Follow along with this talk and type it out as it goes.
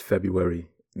February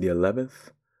the 11th,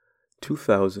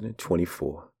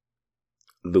 2024.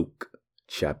 Luke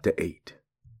chapter 8.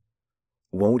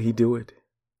 Won't He do it?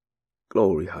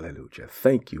 Glory, hallelujah.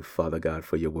 Thank you, Father God,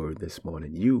 for your word this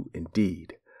morning. You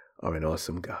indeed are an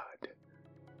awesome God.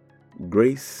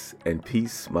 Grace and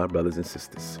peace, my brothers and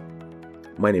sisters.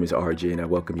 My name is RJ, and I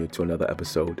welcome you to another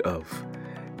episode of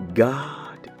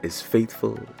God is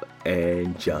Faithful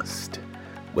and Just,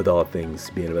 with all things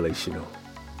being relational.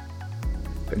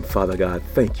 And Father God,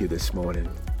 thank you this morning.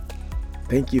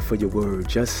 Thank you for your word.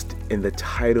 Just in the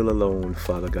title alone,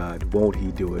 Father God, won't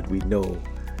He do it? We know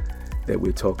that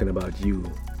we're talking about you,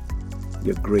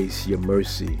 your grace, your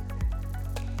mercy,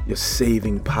 your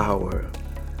saving power,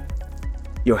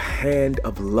 your hand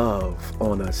of love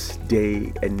on us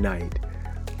day and night,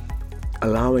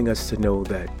 allowing us to know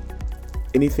that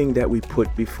anything that we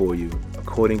put before you,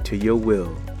 according to your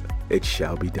will, it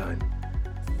shall be done.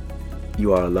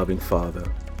 You are a loving Father,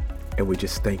 and we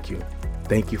just thank you.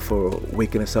 Thank you for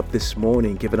waking us up this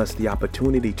morning, giving us the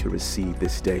opportunity to receive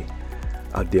this day,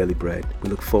 our daily bread. We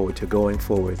look forward to going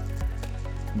forward,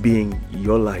 being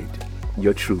your light,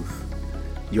 your truth,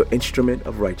 your instrument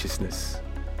of righteousness,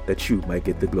 that you might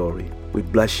get the glory. We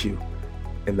bless you.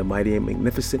 In the mighty and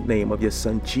magnificent name of your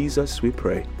Son, Jesus, we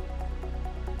pray.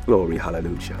 Glory,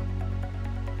 hallelujah.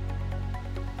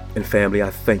 And family,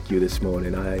 I thank you this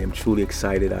morning. I am truly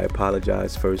excited. I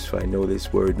apologize first for I know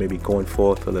this word may be going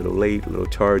forth a little late, a little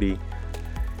tardy.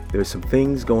 There are some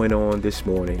things going on this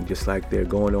morning, just like they're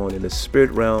going on in the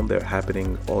spirit realm, they're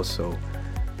happening also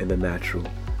in the natural.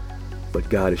 But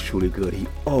God is truly good. He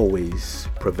always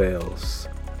prevails.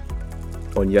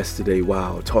 On yesterday,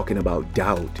 talking about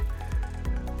doubt.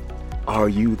 Are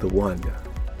you the one?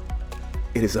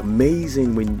 It is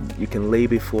amazing when you can lay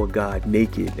before God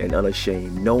naked and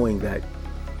unashamed, knowing that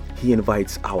He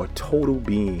invites our total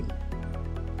being.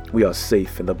 We are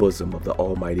safe in the bosom of the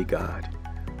Almighty God.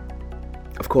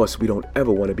 Of course, we don't ever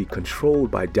want to be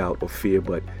controlled by doubt or fear,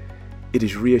 but it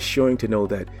is reassuring to know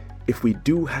that if we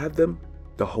do have them,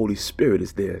 the Holy Spirit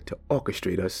is there to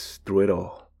orchestrate us through it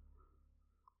all.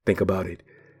 Think about it.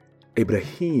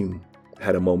 Abraham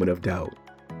had a moment of doubt.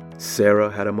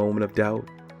 Sarah had a moment of doubt.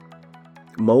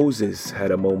 Moses had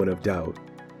a moment of doubt.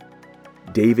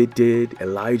 David did.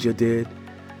 Elijah did.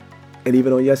 And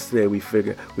even on yesterday, we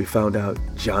found out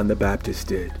John the Baptist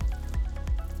did.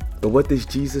 But what does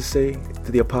Jesus say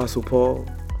to the Apostle Paul?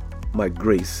 My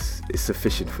grace is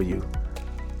sufficient for you,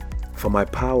 for my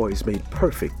power is made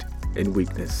perfect in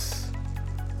weakness.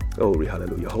 Glory,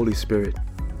 hallelujah. Holy Spirit,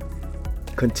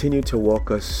 continue to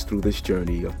walk us through this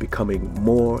journey of becoming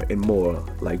more and more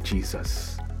like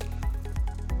Jesus.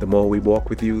 The more we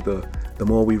walk with you, the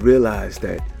more we realize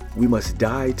that we must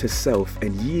die to self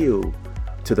and yield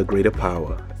to the greater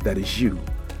power that is you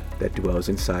that dwells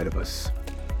inside of us.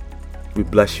 We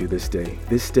bless you this day.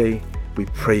 This day we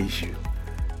praise you.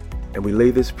 And we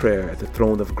lay this prayer at the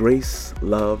throne of grace,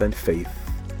 love, and faith.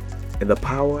 In the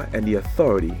power and the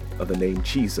authority of the name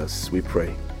Jesus, we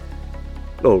pray.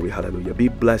 Glory, hallelujah. Be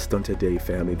blessed on today,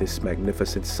 family, this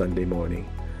magnificent Sunday morning.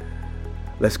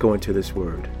 Let's go into this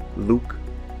word. Luke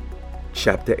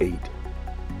chapter 8.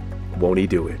 Won't He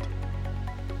do it?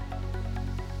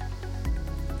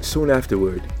 Soon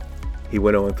afterward, He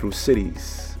went on through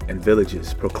cities and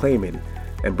villages, proclaiming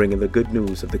and bringing the good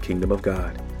news of the kingdom of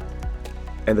God.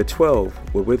 And the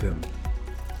 12 were with Him,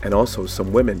 and also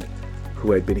some women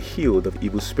who had been healed of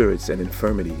evil spirits and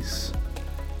infirmities.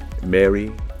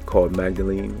 Mary, called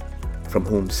Magdalene, from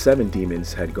whom 7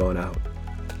 demons had gone out,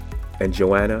 and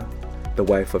Joanna, the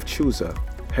wife of Chuza,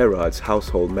 Herod's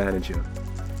household manager,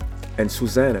 and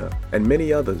Susanna, and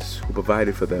many others who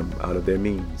provided for them out of their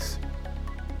means.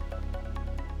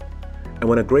 And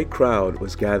when a great crowd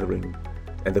was gathering,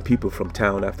 and the people from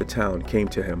town after town came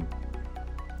to Him,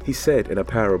 He said in a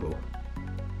parable,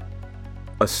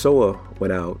 A sower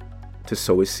went out to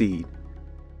sow his seed,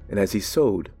 and as he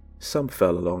sowed, some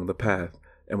fell along the path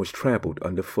and was trampled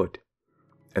underfoot,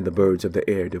 and the birds of the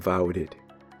air devoured it.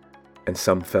 And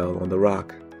some fell on the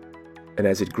rock, and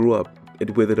as it grew up,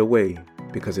 it withered away,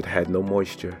 because it had no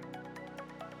moisture.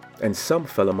 And some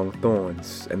fell among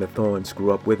thorns, and the thorns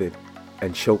grew up with it,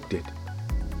 and choked it.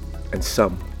 And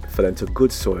some fell into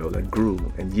good soil, and grew,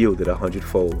 and yielded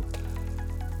 100-fold.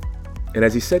 And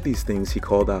as He said these things, He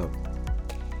called out,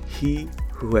 He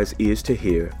who has ears to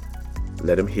hear,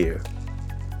 let him hear.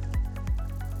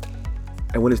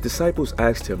 And when His disciples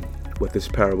asked Him what this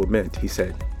parable meant, He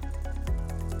said,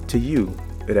 To you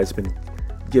it has been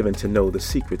given to know the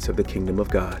secrets of the kingdom of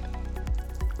God.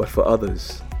 But for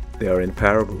others, they are in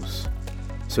parables,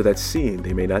 so that seeing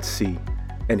they may not see,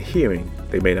 and hearing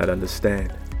they may not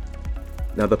understand.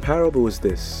 Now the parable is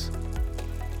this.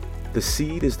 The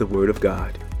seed is the word of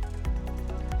God.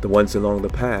 The ones along the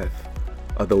path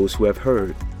are those who have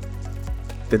heard.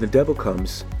 Then the devil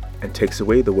comes and takes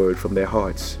away the word from their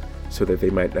hearts, so that they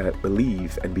might not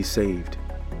believe and be saved.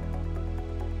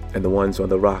 And the ones on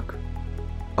the rock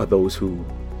are those who,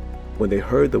 when they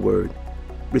heard the word,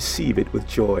 receive it with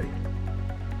joy.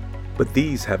 But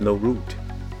these have no root.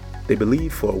 They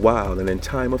believe for a while, and in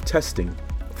time of testing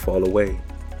fall away.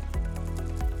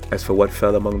 As for what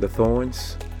fell among the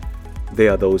thorns, they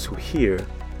are those who hear,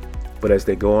 but as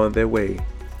they go on their way,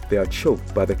 they are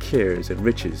choked by the cares and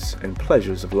riches and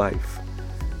pleasures of life,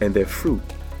 and their fruit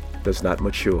does not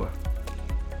mature.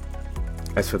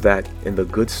 As for that in the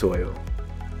good soil,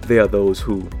 they are those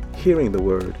who, hearing the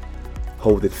word,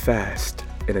 hold it fast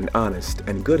in an honest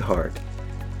and good heart,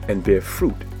 and bear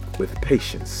fruit with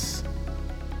patience.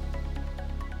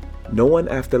 No one,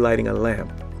 after lighting a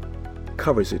lamp,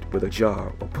 covers it with a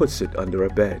jar or puts it under a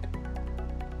bed,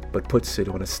 but puts it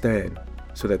on a stand,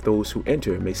 so that those who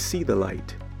enter may see the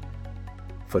light.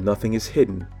 For nothing is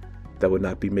hidden that would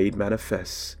not be made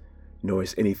manifest, nor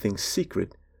is anything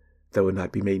secret that would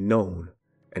not be made known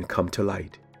and come to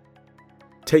light.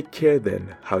 Take care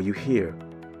then how you hear,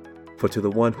 for to the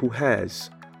one who has,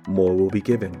 more will be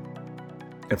given,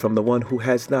 and from the one who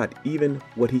has not, even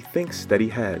what he thinks that he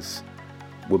has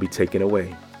will be taken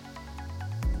away.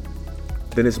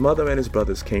 Then his mother and his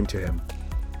brothers came to him,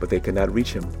 but they could not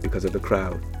reach him because of the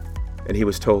crowd. And he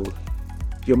was told,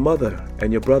 "Your mother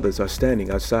and your brothers are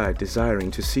standing outside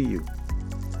desiring to see you."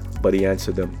 But he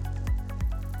answered them,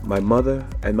 "My mother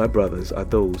and my brothers are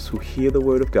those who hear the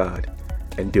word of God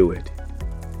and do it."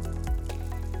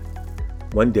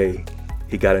 One day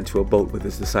he got into a boat with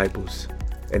his disciples,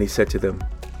 and he said to them,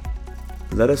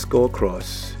 "Let us go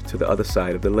across to the other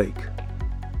side of the lake."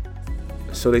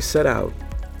 So they set out,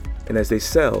 and as they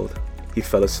sailed, he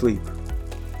fell asleep.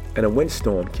 And a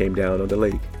windstorm came down on the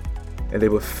lake, and they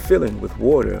were filling with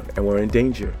water and were in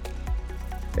danger.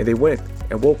 And they went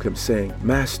and woke him, saying,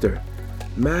 "Master,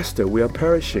 Master, we are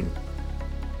perishing."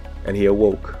 And he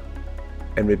awoke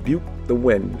and rebuked the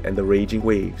wind and the raging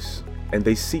waves, and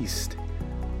they ceased,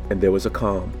 and there was a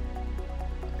calm.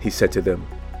 He said to them,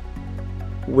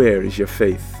 "Where is your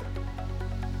faith?"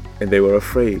 And they were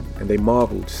afraid, and they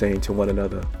marveled, saying to one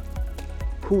another,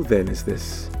 "Who then is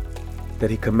this,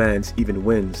 that he commands even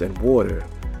winds and water,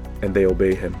 and they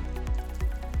obey him?"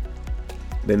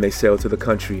 Then they sailed to the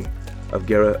country of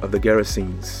the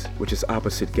Gerasenes, which is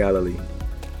opposite Galilee.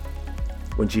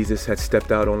 When Jesus had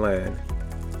stepped out on land,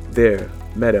 there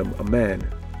met him a man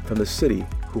from the city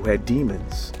who had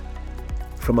demons.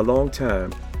 From a long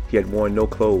time he had worn no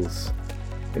clothes,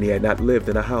 and he had not lived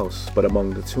in a house but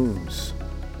among the tombs.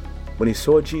 When he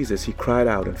saw Jesus, he cried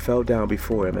out and fell down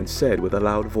before him and said with a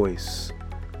loud voice,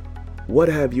 "What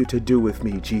have you to do with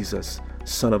me, Jesus,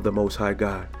 Son of the Most High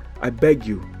God? I beg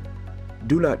you,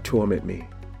 do not torment me."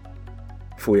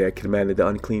 For he had commanded the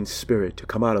unclean spirit to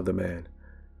come out of the man.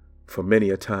 For many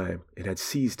a time it had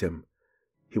seized him.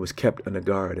 He was kept under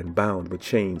guard and bound with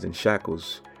chains and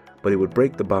shackles, but he would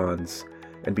break the bonds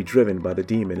and be driven by the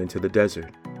demon into the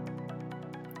desert.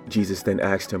 Jesus then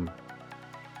asked him,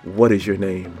 "What is your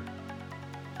name?"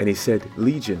 And he said,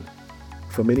 "Legion,"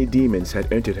 for many demons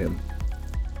had entered him.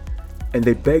 And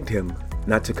they begged him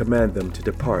not to command them to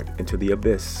depart into the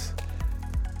abyss.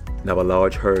 Now a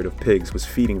large herd of pigs was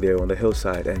feeding there on the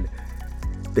hillside, and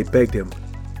they begged him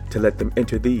to let them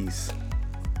enter these.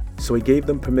 So he gave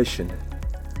them permission.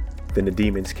 Then the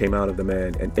demons came out of the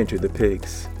man and entered the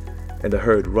pigs, and the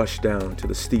herd rushed down to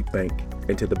the steep bank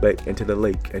into the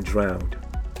lake and drowned.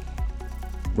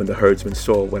 When the herdsmen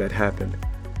saw what had happened,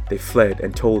 they fled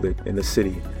and told it in the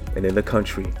city and in the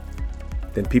country.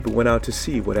 Then people went out to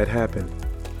see what had happened,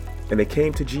 and they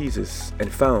came to Jesus and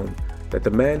found that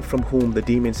the man from whom the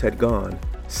demons had gone,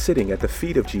 sitting at the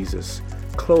feet of Jesus,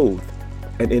 clothed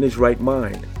and in his right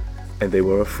mind, and they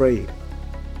were afraid.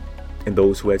 And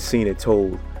those who had seen it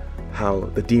told how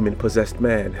the demon-possessed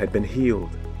man had been healed.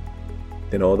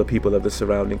 Then all the people of the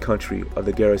surrounding country of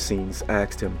the Gerasenes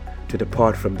asked him to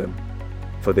depart from them,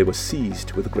 for they were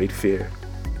seized with great fear.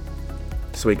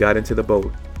 So he got into the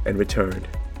boat and returned.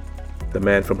 The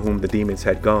man from whom the demons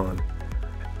had gone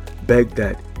begged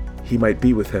that he might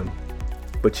be with him,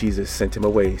 but Jesus sent him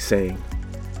away, saying,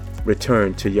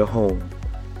 "Return to your home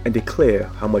and declare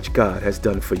how much God has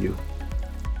done for you."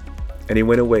 And he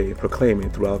went away, proclaiming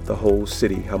throughout the whole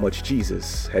city how much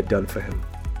Jesus had done for him.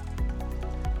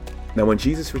 Now when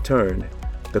Jesus returned,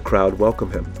 the crowd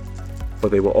welcomed him, for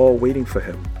they were all waiting for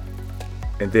him.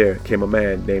 And there came a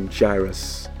man named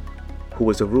Jairus, who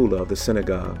was a ruler of the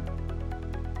synagogue.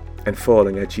 And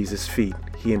falling at Jesus' feet,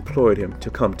 he implored him to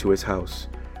come to his house,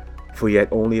 for he had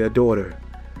only a daughter,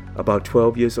 about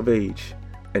 12 years of age,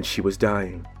 and she was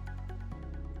dying.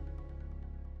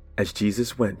 As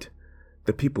Jesus went,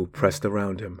 the people pressed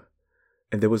around him,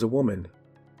 and there was a woman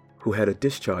who had a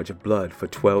discharge of blood for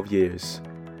 12 years.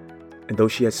 And though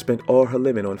she had spent all her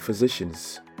living on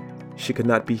physicians, she could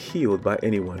not be healed by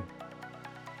anyone.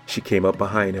 She came up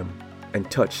behind him and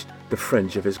touched the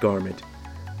fringe of his garment,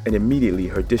 and immediately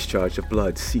her discharge of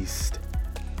blood ceased.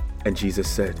 And Jesus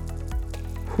said,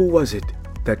 "Who was it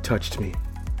that touched me?"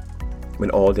 When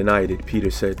all denied it,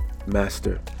 Peter said,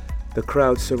 "Master, the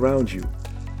crowds surround you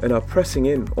and are pressing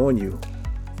in on you."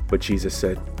 But Jesus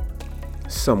said,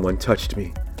 "Someone touched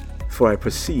me, for I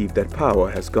perceive that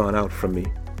power has gone out from me."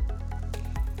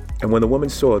 And when the woman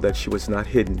saw that she was not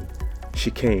hidden, she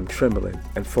came trembling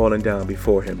and falling down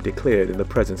before him, declared in the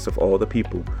presence of all the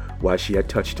people why she had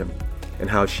touched him, and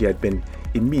how she had been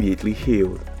immediately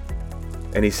healed.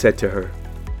 And he said to her,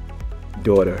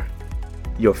 "Daughter,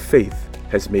 your faith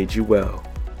has made you well.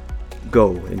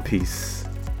 Go in peace."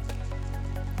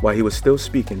 While he was still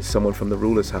speaking, someone from the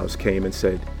ruler's house came and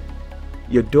said,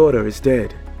 "Your daughter is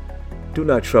dead. Do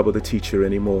not trouble the teacher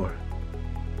anymore."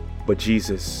 But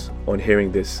Jesus, on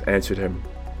hearing this, answered him,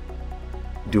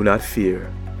 "Do not fear,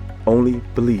 only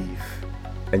believe,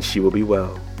 and she will be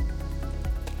well."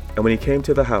 And when he came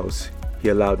to the house, he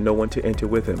allowed no one to enter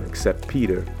with him except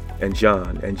Peter and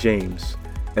John and James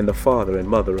and the father and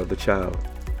mother of the child.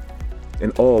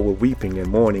 And all were weeping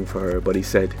and mourning for her, but he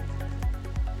said,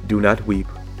 "Do not weep,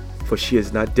 for she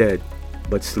is not dead,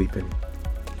 but sleeping."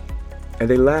 And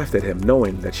they laughed at him,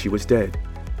 knowing that she was dead.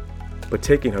 But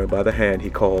taking her by the hand, he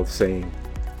called, saying,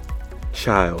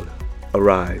 "Child,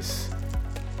 arise."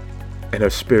 And her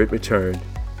spirit returned,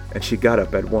 and she got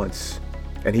up at once.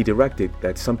 And he directed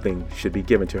that something should be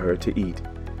given to her to eat.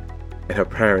 And her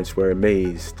parents were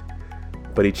amazed,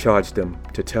 but he charged them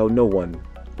to tell no one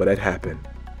what had happened.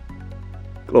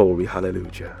 Glory,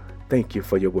 hallelujah. Thank you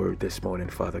for your word this morning,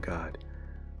 Father God.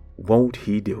 Won't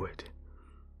he do it?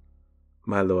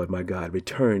 My Lord, my God,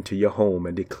 return to your home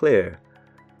and declare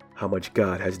how much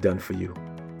God has done for you.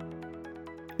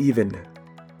 Even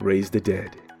raise the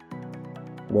dead.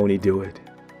 Won't he do it?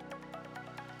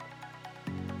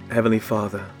 Heavenly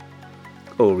Father,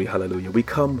 glory, hallelujah. We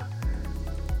come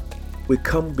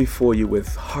before you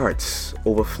with hearts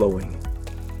overflowing.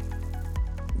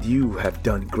 You have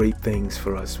done great things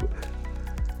for us,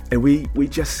 and we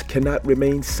just cannot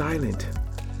remain silent.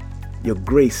 Your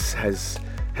grace has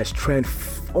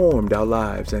transformed our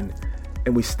lives, and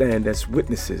we stand as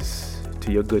witnesses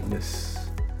to your goodness.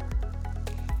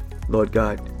 Lord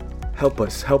God, help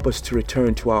us to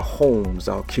return to our homes,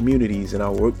 our communities, and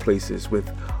our workplaces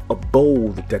with a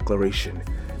bold declaration.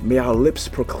 May our lips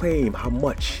proclaim how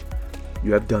much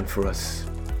you have done for us.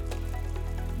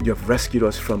 You have rescued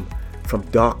us from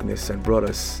darkness and brought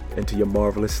us into your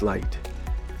marvelous light.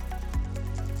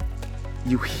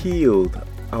 You healed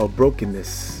our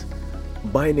brokenness,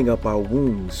 binding up our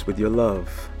wounds with your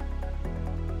love.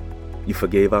 You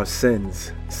forgave our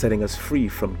sins, setting us free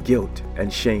from guilt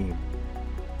and shame.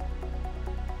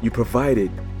 You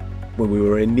provided when we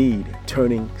were in need,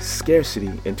 turning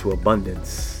scarcity into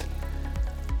abundance.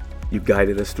 You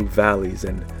guided us through valleys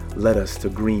and led us to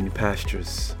green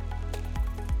pastures.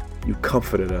 You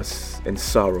comforted us in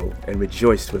sorrow and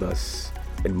rejoiced with us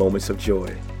in moments of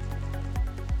joy.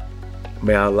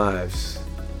 May our lives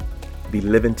be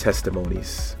living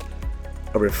testimonies,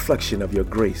 a reflection of your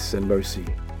grace and mercy.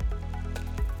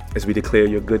 As we declare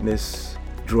your goodness,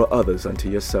 draw others unto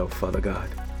yourself, Father God.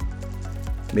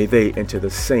 May they enter the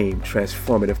same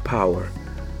transformative power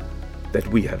that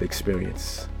we have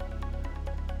experienced.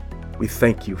 We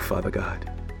thank you, Father God,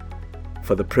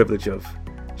 for the privilege of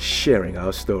sharing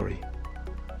our story.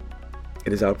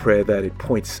 It is our prayer that it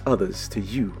points others to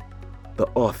you, the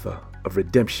author of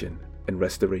redemption and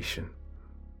restoration.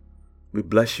 We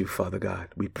bless you, Father God.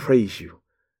 We praise you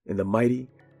in the mighty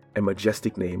and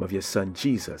majestic name of your Son,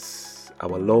 Jesus,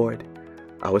 our Lord,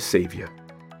 our Savior.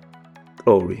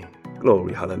 Glory,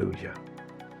 glory, hallelujah.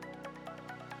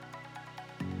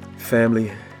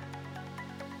 Family,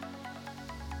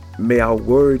 may our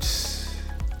words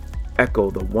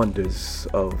echo the wonders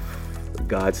of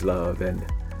God's love, and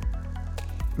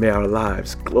may our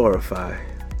lives glorify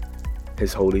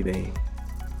his holy name.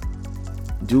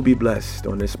 Do be blessed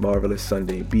on this marvelous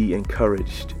Sunday. Be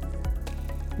encouraged.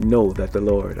 Know that the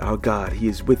Lord, our God, he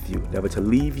is with you, never to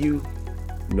leave you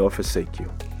nor forsake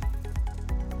you.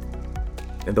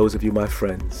 And those of you, my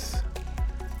friends,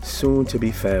 soon to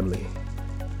be family,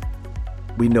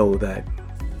 we know that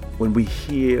when we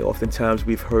hear, oftentimes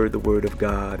we've heard the word of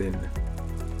God, and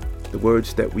The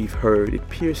words that we've heard, it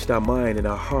pierced our mind and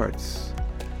our hearts.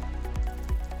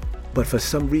 But for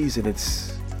some reason,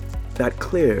 it's not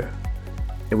clear,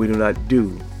 and we do not do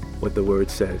what the word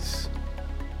says.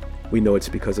 We know it's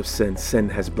because of sin. Sin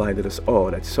has blinded us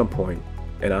all at some point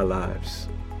in our lives.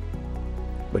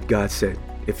 But God said,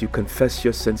 if you confess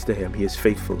your sins to him, he is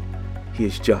faithful, he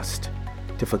is just,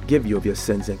 to forgive you of your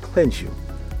sins and cleanse you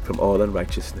from all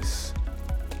unrighteousness.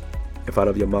 If out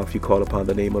of your mouth you call upon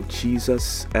the name of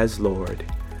Jesus as Lord,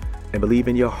 and believe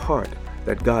in your heart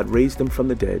that God raised him from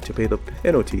the dead to pay the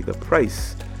penalty, the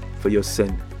price for your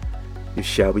sin, you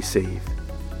shall be saved.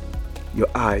 Your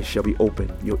eyes shall be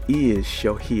opened, your ears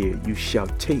shall hear, you shall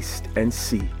taste and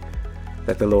see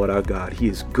that the Lord our God, he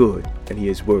is good and he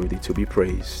is worthy to be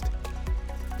praised.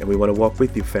 And we want to walk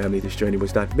with you, family. This journey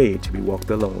was not made to be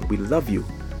walked alone. We love you.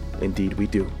 Indeed we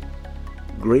do.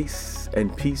 Grace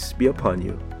and peace be upon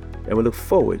you. And we look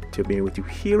forward to being with you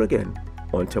here again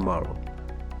on tomorrow.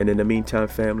 And in the meantime,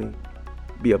 family,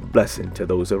 be a blessing to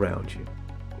those around you.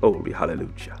 Glory,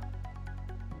 hallelujah.